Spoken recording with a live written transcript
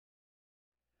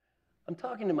I'm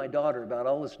talking to my daughter about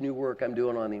all this new work I'm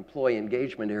doing on the employee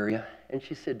engagement area, and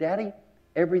she said, Daddy,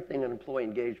 everything in employee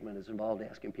engagement is involved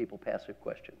asking people passive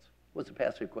questions. What's a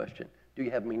passive question? Do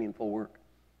you have meaningful work?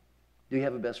 Do you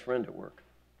have a best friend at work?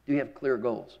 Do you have clear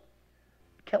goals?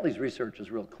 Kelly's research is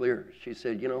real clear. She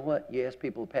said, you know what? You ask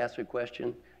people a passive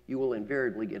question, you will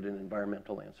invariably get an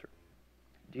environmental answer.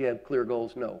 Do you have clear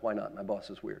goals? No. Why not? My boss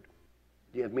is weird.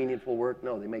 Do you have meaningful work?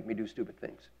 No, they make me do stupid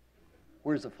things.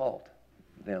 Where's the fault?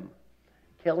 Them.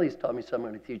 Kelly's taught me something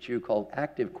I'm going to teach you called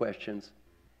active questions.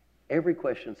 Every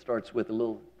question starts with a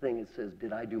little thing that says,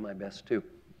 did I do my best to?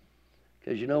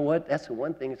 Because you know what? That's the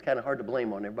one thing that's kind of hard to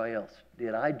blame on everybody else.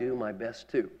 Did I do my best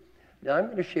to? Now, I'm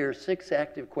going to share 6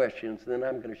 active questions, and then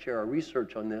I'm going to share our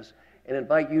research on this and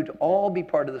invite you to all be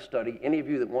part of the study. Any of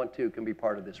you that want to can be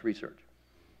part of this research.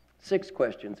 6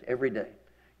 questions every day.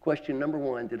 Question number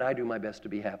 1, did I do my best to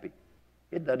be happy?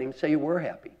 It doesn't even say you were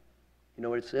happy. You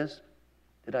know what it says?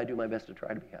 Did I do my best to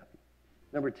try to be happy?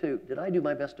 Number 2, did I do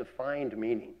my best to find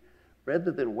meaning? Rather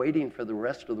than waiting for the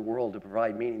rest of the world to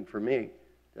provide meaning for me,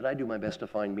 did I do my best to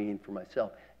find meaning for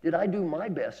myself? Did I do my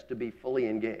best to be fully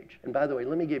engaged? And by the way,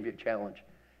 let me give you a challenge.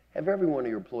 Have every one of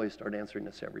your employees start answering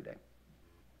this every day.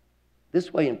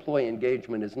 This way, employee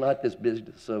engagement is not this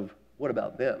business of what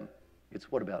about them?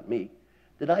 It's what about me?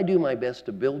 Did I do my best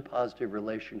to build positive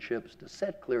relationships, to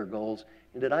set clear goals,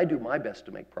 and did I do my best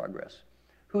to make progress?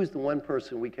 Who's the one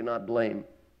person we cannot blame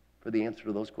for the answer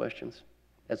to those questions?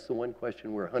 That's the one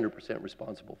question we're 100%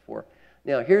 responsible for.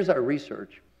 Now, here's our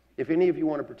research. If any of you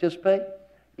want to participate,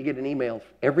 you get an email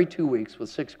every 2 weeks with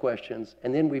 6 questions,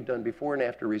 and then we've done before and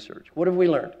after research. What have we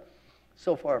learned?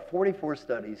 So far, 44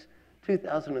 studies,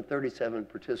 2,037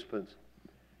 participants.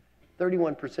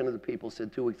 31% of the people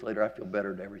said 2 weeks later, I feel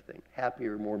better at everything,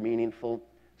 happier, more meaningful.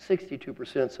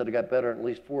 62% said I got better at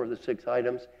least 4 of the 6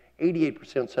 items.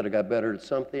 88% said I got better at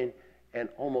something, and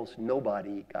almost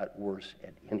nobody got worse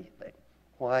at anything.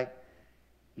 Why?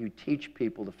 You teach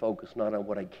people to focus not on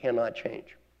what I cannot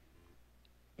change.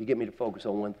 You get me to focus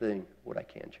on one thing, what I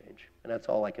can change. And that's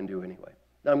all I can do anyway.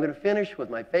 Now I'm going to finish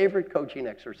with my favorite coaching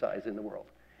exercise in the world.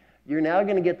 You're now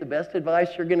going to get the best advice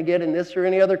you're going to get in this or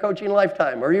any other coaching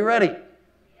lifetime. Are you ready? Yes.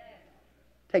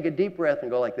 Take a deep breath and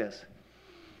go like this.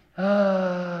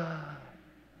 Ah.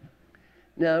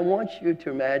 Now I want you to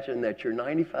imagine that you're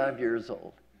 95 years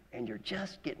old and you're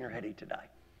just getting ready to die.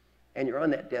 And you're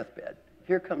on that deathbed.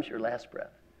 Here comes your last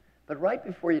breath. But right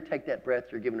before you take that breath,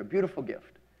 you're given a beautiful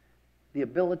gift. The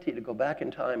ability to go back in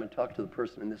time and talk to the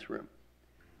person in this room.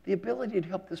 The ability to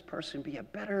help this person be a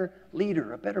better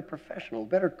leader, a better professional, a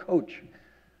better coach.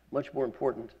 Much more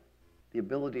important, the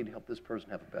ability to help this person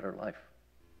have a better life.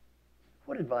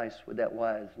 What advice would that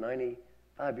wise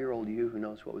 95-year-old you who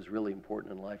knows what was really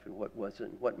important in life and what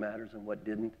wasn't, what matters and what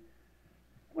didn't,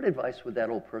 what advice would that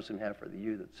old person have for the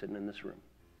you that's sitting in this room?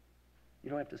 You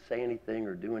don't have to say anything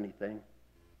or do anything.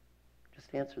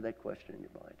 Just answer that question in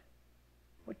your mind.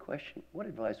 What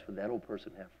advice would that old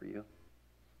person have for you?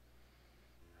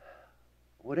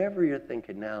 Whatever you're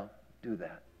thinking now, do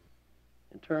that.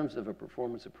 In terms of a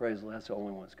performance appraisal, that's the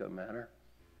only one that's going to matter.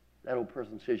 That old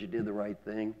person says you did the right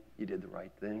thing, you did the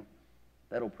right thing.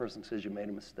 That old person says you made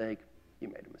a mistake, you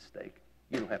made a mistake.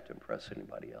 You don't have to impress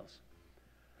anybody else.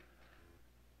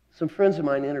 Some friends of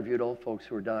mine interviewed old folks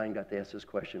who were dying, got to ask this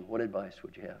question, what advice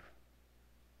would you have?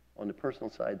 On the personal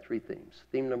side, 3 themes.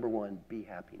 Theme number 1, be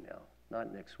happy now.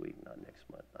 Not next week, not next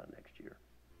month, not next year.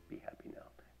 Be happy now.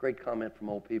 Great comment from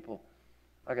old people.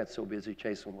 I got so busy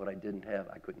chasing what I didn't have,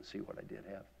 I couldn't see what I did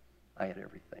have. I had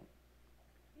everything.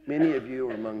 Many of you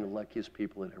are among the luckiest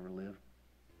people that ever lived.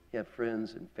 You have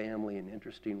friends and family and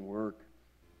interesting work.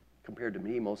 Compared to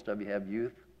me, most of you have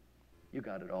youth. You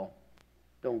got it all.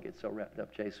 Don't get so wrapped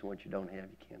up chasing what you don't have,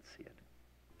 you can't see it.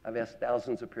 I've asked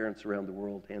thousands of parents around the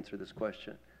world to answer this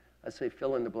question. I say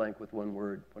fill in the blank with one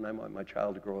word. When I want my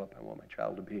child to grow up, I want my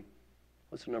child to be.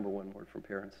 What's the number 1 word from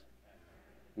parents?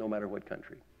 No matter what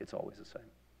country, it's always the same.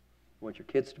 You want your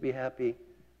kids to be happy, you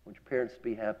want your parents to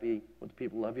be happy, you want the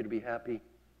people who love you to be happy,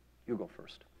 you go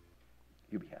first.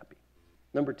 You be happy.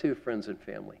 Number 2, friends and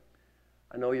family.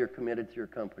 I know you're committed to your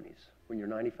companies. When you're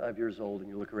 95 years old and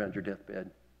you look around your deathbed,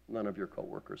 none of your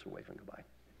coworkers are waving goodbye.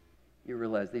 You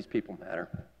realize these people matter.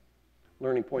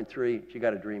 Learning point 3, if you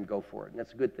got a dream, go for it. And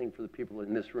that's a good thing for the people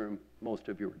in this room. Most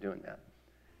of you are doing that.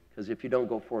 Because if you don't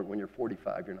go for it when you're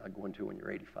 45, you're not going to when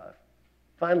you're 85.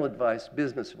 Final advice,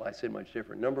 business advice, isn't much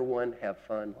different. Number 1, have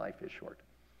fun. Life is short.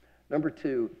 Number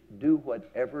 2, do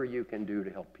whatever you can do to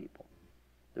help people.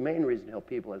 The main reason to help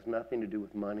people has nothing to do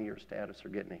with money or status or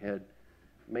getting ahead.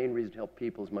 The main reason to help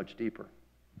people is much deeper.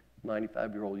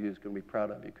 95-year-old you is going to be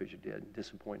proud of you because you did,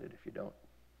 disappointed if you don't.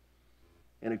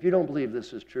 And if you don't believe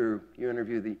this is true, you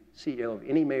interview the CEO of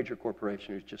any major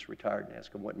corporation who's just retired and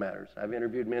ask them what matters. I've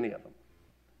interviewed many of them.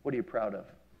 What are you proud of?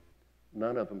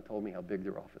 None of them told me how big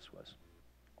their office was.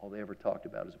 All they ever talked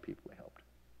about is the people they helped.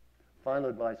 Final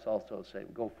advice also, say,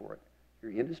 go for it.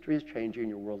 Your industry is changing,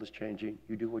 your world is changing.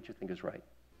 You do what you think is right.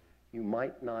 You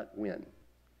might not win.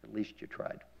 At least you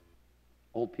tried.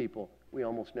 Old people, we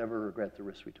almost never regret the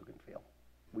risks we took and failed.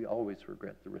 We always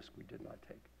regret the risk we did not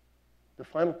take. The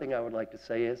final thing I would like to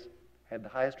say is, I have the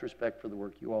highest respect for the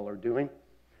work you all are doing.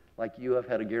 Like you, I've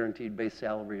had a guaranteed base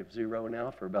salary of 0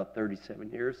 now for about 37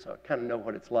 years, so I kind of know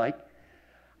what it's like.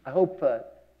 I hope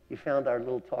you found our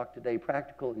little talk today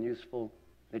practical and useful,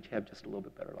 that you have just a little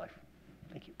bit better life.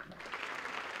 Thank you.